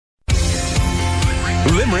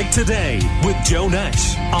Limerick Today with Joe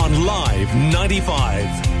Nash on Live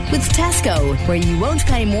 95. With Tesco, where you won't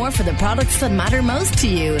pay more for the products that matter most to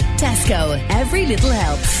you. Tesco, every little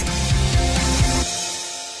helps.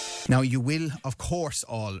 Now, you will, of course,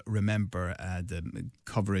 all remember the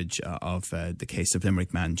coverage of the case of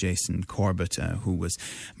Limerick man Jason Corbett, who was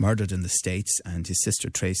murdered in the States, and his sister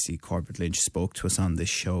Tracy Corbett Lynch spoke to us on this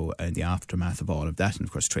show in the aftermath of all of that. And,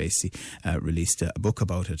 of course, Tracy released a book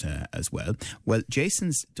about it as well. Well,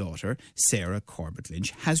 Jason's daughter, Sarah Corbett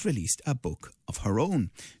Lynch, has released a book of her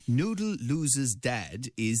own. Noodle Loses Dad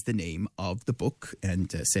is the name of the book, and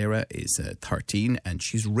Sarah is 13, and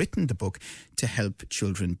she's written the book to help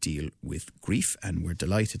children deal with grief, and we're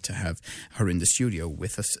delighted to have her in the studio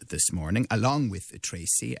with us this morning, along with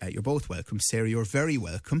Tracy. You're both welcome. Sarah, you're very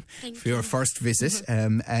welcome for your first visit,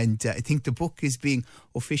 and I think the book is being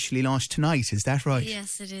officially launched tonight, is that right?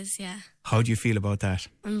 Yes, it is, yeah. How do you feel about that?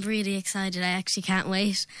 I'm really excited. I actually can't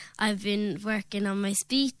wait. I've been working on my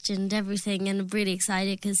speech and everything, and I'm really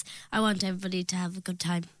excited because I want everybody to have a good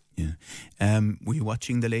time. Yeah. Were you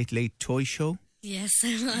watching the Late Late Toy Show? Yes,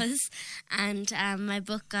 I was. And my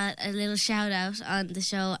book got a little shout out on the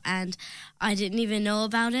show, and I didn't even know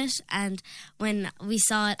about it. And when we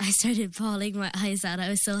saw it, I started bawling my eyes out. I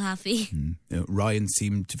was so happy. Ryan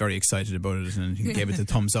seemed very excited about it, and he gave it a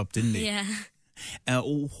thumbs up, didn't he? Yeah.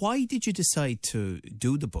 Why did you decide to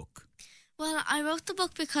do the book? Well, I wrote the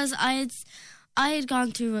book because I had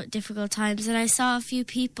gone through difficult times, and I saw a few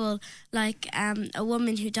people, like a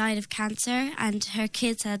woman who died of cancer, and her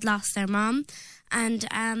kids had lost their mom, and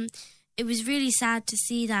it was really sad to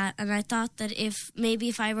see that. And I thought that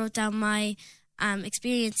if I wrote down my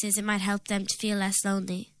experiences, it might help them to feel less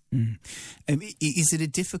lonely. Is it a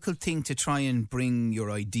difficult thing to try and bring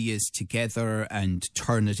your ideas together and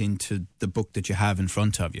turn it into the book that you have in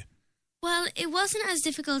front of you? Well, it wasn't as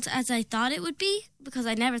difficult as I thought it would be, because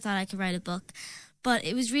I never thought I could write a book. But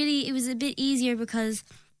it was a bit easier because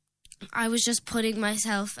I was just putting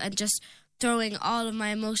myself and just throwing all of my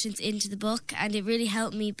emotions into the book, and it really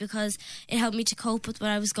helped me because it helped me to cope with what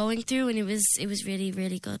I was going through, and it was really,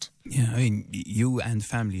 really good. Yeah, I mean, you and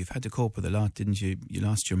family, you've had to cope with a lot, didn't you? You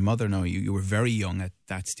lost your mother now. You were very young at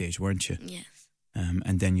that stage, weren't you? Yes.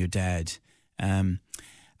 And then your dad. And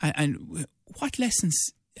what lessons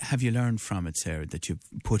have you learned from it, Sarah, that you've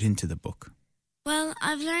put into the book? Well,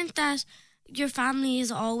 I've learned that your family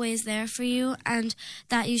is always there for you, and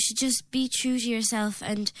that you should just be true to yourself,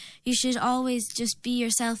 and you should always just be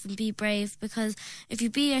yourself and be brave, because if you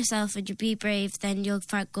be yourself and you be brave, then you'll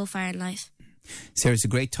go far in life. Sarah, it's a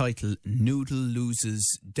great title, Noodle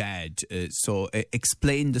Loses Dad. So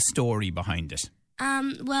explain the story behind it.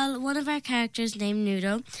 Well, one of our characters named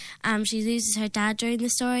Noodle, she loses her dad during the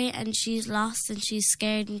story, and she's lost and she's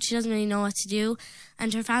scared and she doesn't really know what to do,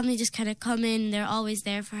 and her family just kind of come in, they're always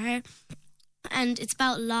there for her, and it's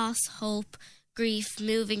about loss, hope, grief,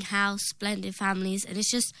 moving house, blended families, and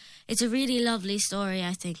it's a really lovely story,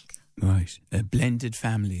 I think. Right, blended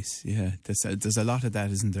families, yeah, there's a lot of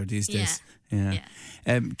that, isn't there, these days? Yeah.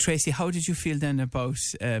 Tracy, how did you feel then about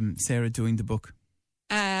Sarah doing the book?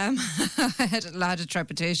 I had a lot of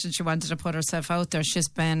trepidation. She wanted to put herself out there. She's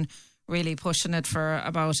been really pushing it for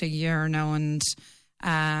about a year now, and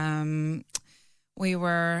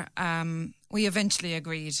we eventually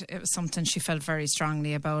agreed. It was something she felt very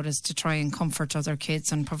strongly about, is to try and comfort other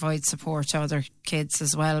kids and provide support to other kids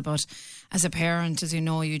as well. But as a parent, as you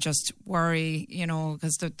know, you just worry,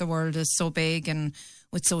 because the world is so big, and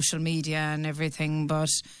with social media and everything. But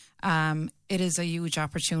it is a huge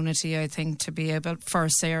opportunity, I think, for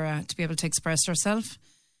Sarah to be able to express herself,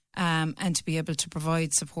 and to be able to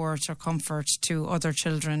provide support or comfort to other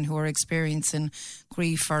children who are experiencing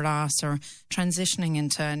grief or loss or transitioning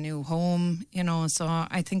into a new home, So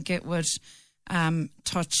I think it would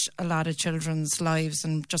touch a lot of children's lives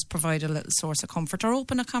and just provide a little source of comfort, or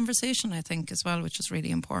open a conversation, I think, as well, which is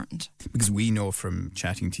really important. Because we know from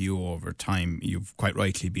chatting to you over time, you've quite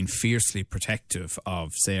rightly been fiercely protective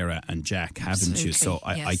of Sarah and Jack, haven't Absolutely, you? So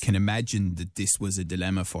yes. I can imagine that this was a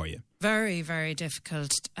dilemma for you. Very, very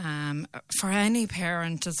difficult for any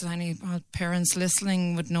parent, as any parents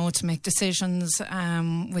listening would know, to make decisions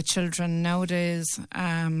with children nowadays.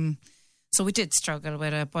 So we did struggle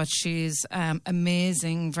with it, but she's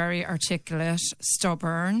amazing, very articulate,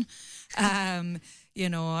 stubborn, and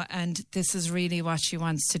this is really what she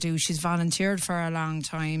wants to do. She's volunteered for a long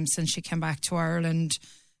time since she came back to Ireland.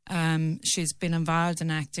 She's been involved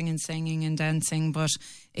in acting and singing and dancing, but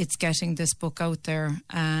it's getting this book out there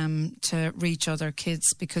to reach other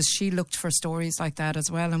kids, because she looked for stories like that as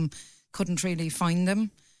well and couldn't really find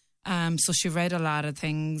them. So she read a lot of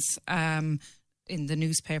things. in the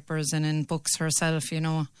newspapers and in books herself, you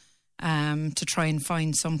know, to try and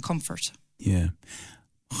find some comfort. Yeah.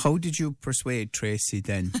 How did you persuade Tracy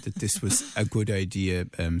then that this was a good idea,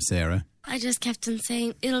 Sarah? I just kept on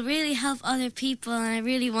saying, it'll really help other people and I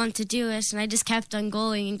really want to do it. And I just kept on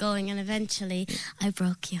going and going, and eventually I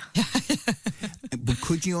broke you. But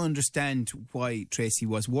could you understand why Tracy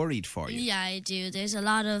was worried for you? Yeah, I do. There's a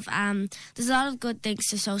lot of good things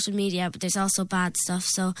to social media, but there's also bad stuff.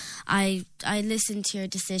 So I listened to your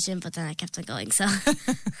decision, but then I kept on going. So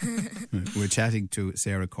We're chatting to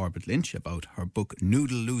Sarah Corbett Lynch about her book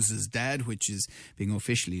Noodle Loses Dad, which is being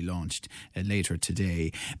officially launched later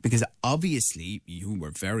today. Because obviously you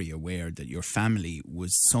were very aware that your family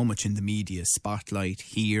was so much in the media spotlight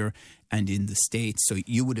here and in the States, so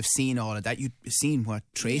you would have seen all of that. You'd seen what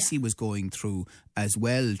Tracy was going through as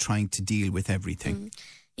well, trying to deal with everything.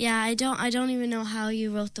 Yeah, I don't even know how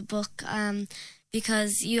you wrote the book,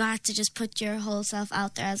 because you had to just put your whole self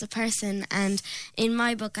out there as a person. And in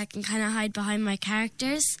my book, I can kind of hide behind my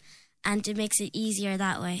characters, and it makes it easier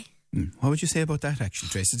that way. What would you say about that, actually,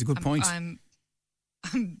 Tracy? It's a good point.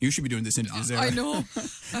 You should be doing this interview, Sarah. I know.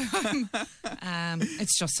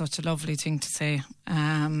 It's just such a lovely thing to say.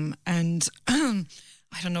 And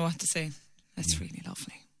I don't know what to say. It's really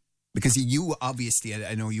lovely. Because you obviously,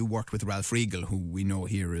 I know you worked with Ralph Riegel, who we know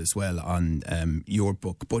here as well, on your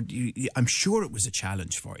book, but I'm sure it was a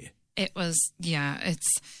challenge for you. It was, yeah.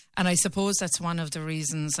 And I suppose that's one of the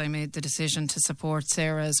reasons I made the decision to support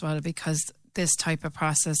Sarah as well, because this type of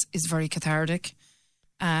process is very cathartic.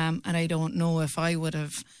 And I don't know if I would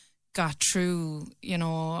have got through, you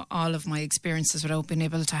know, all of my experiences without being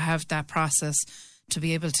able to have that process, to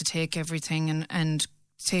be able to take everything and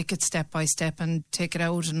take it step by step and take it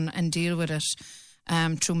out and deal with it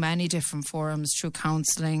through many different forums, through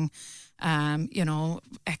counselling, you know,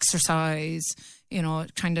 exercise, you know,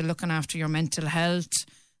 kind of looking after your mental health.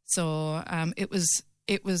 So it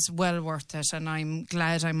was well worth it, and I'm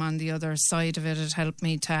glad I'm on the other side of it. It helped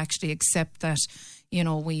me to actually accept that, you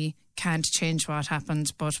know, we can't change what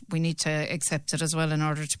happened, but we need to accept it as well in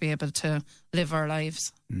order to be able to live our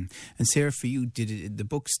lives. And Sarah, for you, did the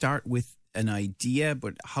book start with an idea,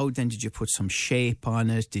 but how then did you put some shape on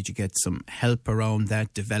it? Did you get some help around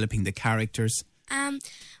that, developing the characters?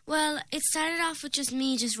 Well, it started off with just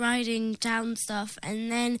me just writing down stuff, and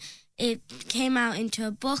then it came out into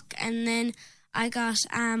a book, and then I got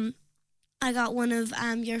one of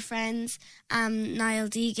your friends, Niall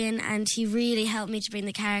Deegan, and he really helped me to bring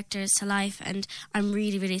the characters to life, and I'm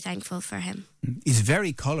really, really thankful for him. He's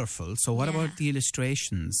very colourful, so what about the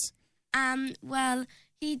illustrations? Well,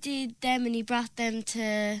 he did them and he brought them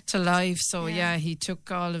to life. So yeah, he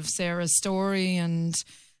took all of Sarah's story and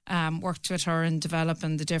worked with her in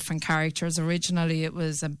developing the different characters. Originally it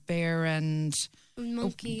was a bear and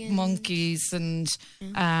monkeys and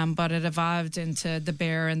but it evolved into the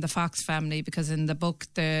bear and the fox family, because in the book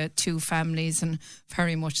the two families, and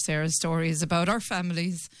very much Sarah's story is about our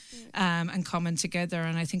families and coming together.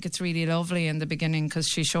 And I think it's really lovely in the beginning because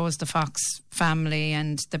she shows the fox family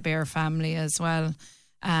and the bear family as well.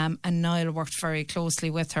 And Niall worked very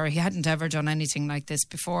closely with her. He hadn't ever done anything like this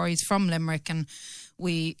before. He's from Limerick, and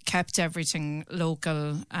we kept everything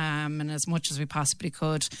local and as much as we possibly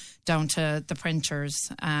could, down to the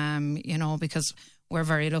printers, you know, because we're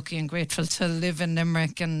very lucky and grateful to live in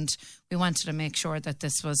Limerick, and we wanted to make sure that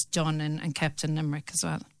this was done and kept in Limerick as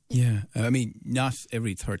well. Yeah, I mean, not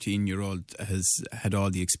every 13-year-old has had all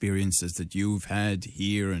the experiences that you've had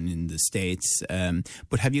here and in the States.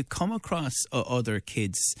 But have you come across other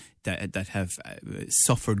kids that have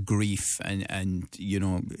suffered grief and you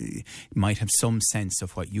know, might have some sense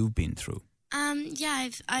of what you've been through? Yeah,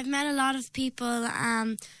 I've met a lot of people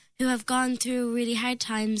who have gone through really hard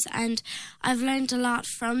times, and I've learned a lot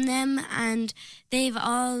from them, and they've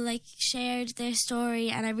all like shared their story,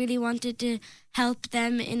 and I really wanted to help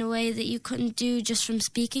them in a way that you couldn't do just from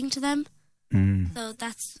speaking to them. So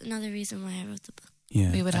that's another reason why I wrote the book.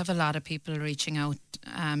 Yeah. We would have a lot of people reaching out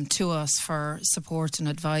to us for support and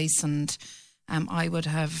advice, and I would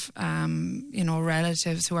have you know,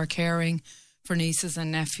 relatives who are caring for nieces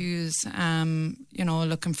and nephews, you know,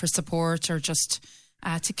 looking for support or just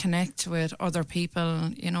to connect with other people,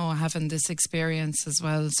 you know, having this experience as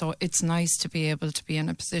well. So it's nice to be able to be in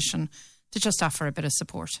a position to just offer a bit of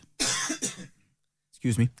support.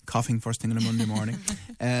 Excuse me, coughing first thing on a Monday morning.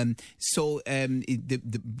 So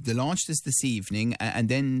the launch is this evening, and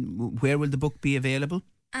then where will the book be available?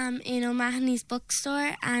 In O'Mahony's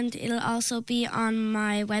bookstore, and it'll also be on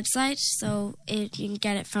my website, so you can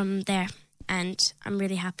get it from there. And I'm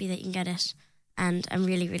really happy that you can get it. And I'm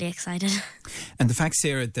really, really excited. And the fact,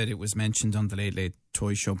 Sarah, that it was mentioned on the Late Late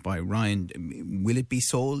toy shop by Ryan. Will it be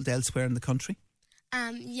sold elsewhere in the country?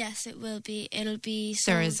 Yes, it will be. It'll be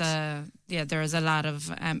sold. There is a lot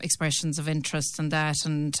of expressions of interest in that,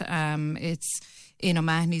 and it's in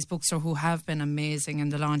O'Mahony's bookstore, who have been amazing,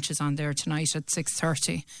 and the launch is on there tonight at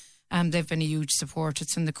 6:30. They've been a huge support.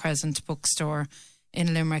 It's in the Crescent bookstore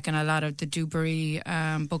in Limerick, and a lot of the Dewberry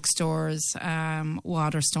bookstores,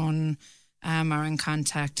 Waterstone, are in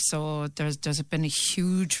contact. So there's been a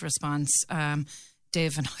huge response.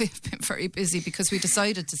 Dave and I have been very busy because we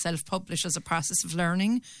decided to self-publish as a process of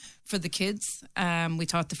learning for the kids. We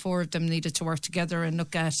thought the four of them needed to work together and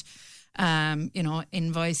look at,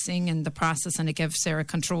 invoicing and the process, and it gave Sarah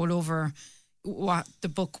control over what the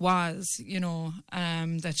book was,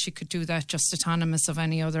 that she could do that just autonomous of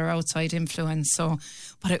any other outside influence. So,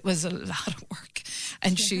 but it was a lot of work,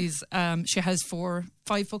 and she has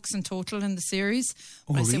 5 books in total in the series.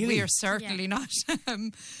 Oh, I said really? we are certainly not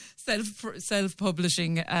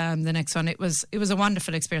self-publishing the next one. It was a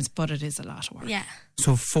wonderful experience, but it is a lot of work. Yeah.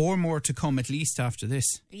 So 4 more to come at least after this.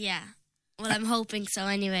 Yeah. Well, I'm hoping so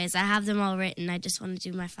anyways. I have them all written. I just want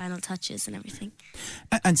to do my final touches and everything.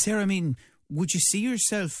 And Sarah, I mean, would you see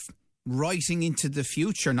yourself writing into the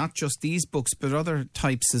future, not just these books, but other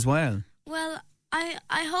types as well? Well, I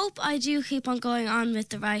hope I do keep on going on with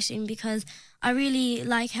the writing, because I really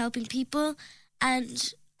like helping people, and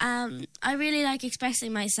I really like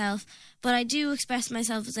expressing myself, but I do express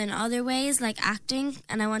myself in other ways, like acting,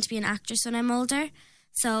 and I want to be an actress when I'm older.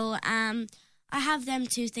 So I have them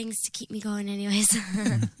 2 things to keep me going anyways.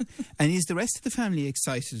 And is the rest of the family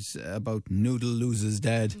excited about Noodle Loses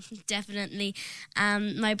Dad? Definitely.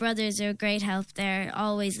 My brothers are a great help. They're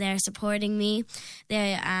always there supporting me.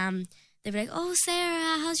 They'd be like, "Oh,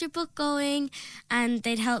 Sarah, how's your book going?" And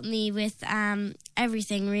they'd help me with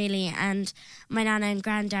everything, really. And my nana and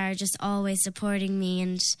granddad are just always supporting me,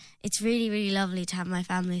 and it's really, really lovely to have my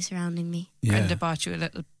family surrounding me. Yeah. Brenda bought you a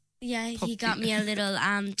little Yeah, puppy. he got me a little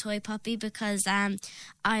toy puppy, because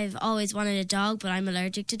I've always wanted a dog, but I'm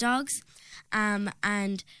allergic to dogs.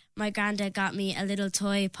 And my granddad got me a little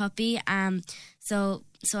toy puppy, so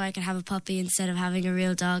I could have a puppy instead of having a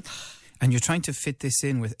real dog. And you're trying to fit this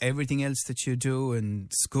in with everything else that you do,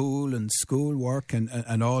 and schoolwork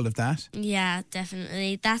and all of that? Yeah,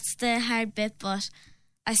 definitely. That's the hard bit, but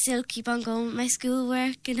I still keep on going with my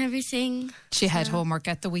schoolwork and everything. She had homework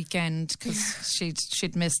at the weekend because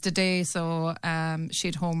she'd missed a day, so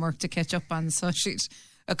she'd homework to catch up on. So she'd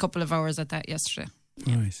a couple of hours at that yesterday.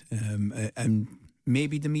 Right. And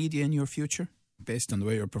maybe the media in your future, based on the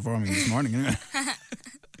way you're performing this morning. Anyway.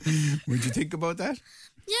 Would you think about that?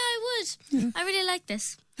 Yeah, I would. I really like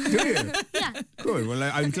this. Do you? Yeah. Good. Well,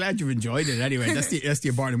 I'm glad you've enjoyed it anyway. That's the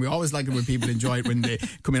important. We always like it when people enjoy it when they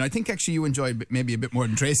come in. I think actually you enjoy it maybe a bit more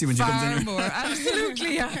than Tracy when she comes in. Far more,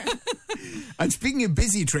 absolutely. Yeah. And speaking of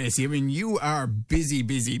busy, Tracy, I mean, you are busy,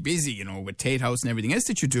 with Tate House and everything else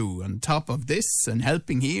that you do on top of this and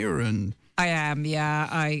helping here and... I am, yeah.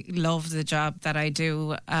 I love the job that I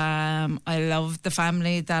do. I love the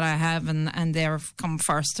family that I have, and they've come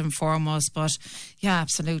first and foremost. But yeah,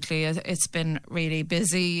 absolutely. It's been really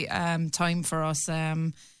busy time for us.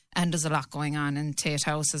 And there's a lot going on in Tate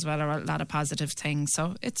House as well, or a lot of positive things.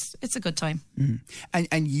 So it's a good time. Mm.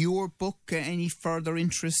 And your book, any further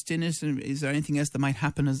interest in it? Is there anything else that might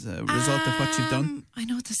happen as a result of what you've done? I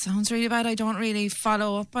know this sounds really bad. I don't really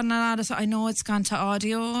follow up on a lot of. I know it's gone to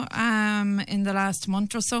audio in the last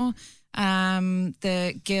month or so.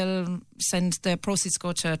 The Gill sent the proceeds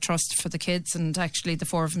go to a trust for the kids, and actually the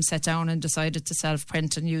 4 of them sat down and decided to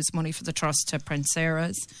self-print and use money for the trust to print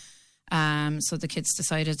Sarah's. So the kids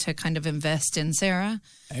decided to kind of invest in Sarah.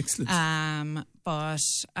 Excellent. But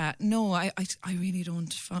no, I really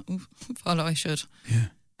don't follow. I should. Yeah.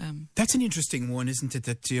 That's an interesting one, isn't it?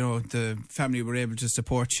 That the family were able to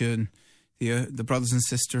support you, and the brothers and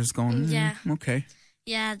sisters going. Yeah. Okay.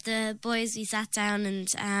 Yeah, the boys, we sat down and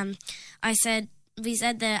we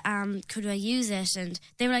said that could I use it, and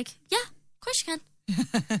they were like, yeah, of course you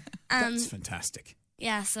can. That's fantastic.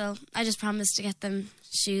 Yeah, so I just promised to get them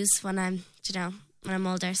shoes when I'm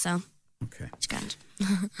older, so okay, it's grand.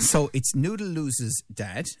 So it's Noodle Loses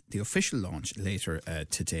Dad, the official launch later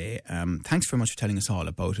today. Thanks very much for telling us all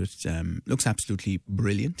about it. Looks absolutely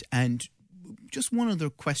brilliant. And just one other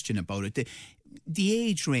question about it: the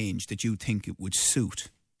age range that you think it would suit.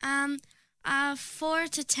 4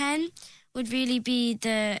 to 10 would really be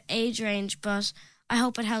the age range, but I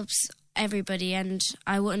hope it helps everybody, and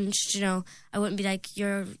I wouldn't be like,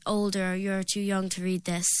 you're older, you're too young to read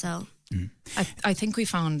this. So I think we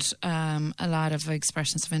found a lot of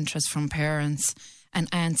expressions of interest from parents and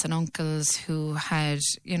aunts and uncles who had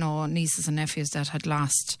nieces and nephews that had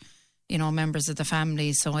lost members of the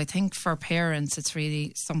family. So I think for parents, it's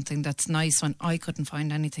really something that's nice when I couldn't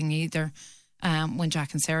find anything either. When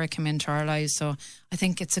Jack and Sarah came into our lives, so I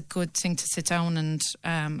think it's a good thing to sit down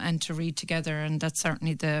and to read together, and that's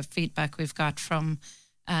certainly the feedback we've got from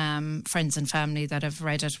friends and family that have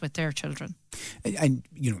read it with their children. And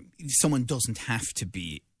someone doesn't have to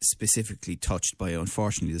be specifically touched by,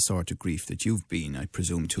 unfortunately, the sort of grief that you've been, I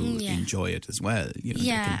presume, to enjoy it as well.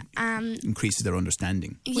 Increases their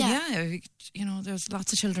understanding. Well, there's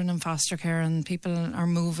lots of children in foster care, and people are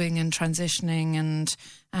moving and transitioning, and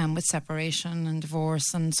with separation and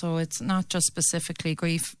divorce, and so it's not just specifically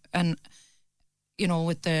grief. And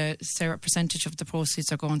with the percentage of the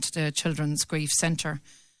proceeds are going to the Children's Grief Centre,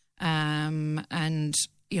 and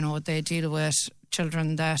they deal with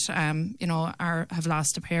children that have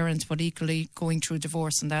lost a parent, but equally going through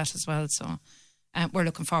divorce and that as well. So we're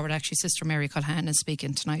looking forward. Actually, Sister Mary Culhane is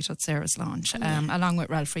speaking tonight at Sarah's launch, along with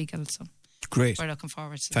Ralph Riegel. So great, we're looking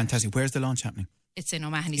forward to fantastic. Where's the launch happening? It's in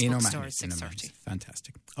O'Mahony's bookstore at 6:30.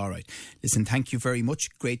 Fantastic. All right. Listen, thank you very much.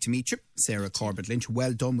 Great to meet you. Sarah Corbett Lynch,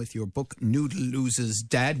 well done with your book, Noodle Loses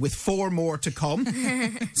Dad, with 4 more to come.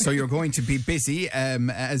 So you're going to be busy,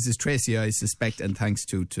 as is Tracy, I suspect. And thanks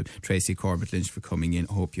to Tracy Corbett Lynch for coming in.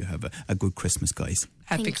 I hope you have a good Christmas, guys.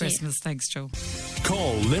 Happy Christmas. Thanks, Joe.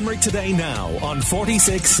 Call Limerick today now on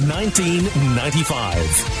 46 19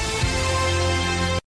 95.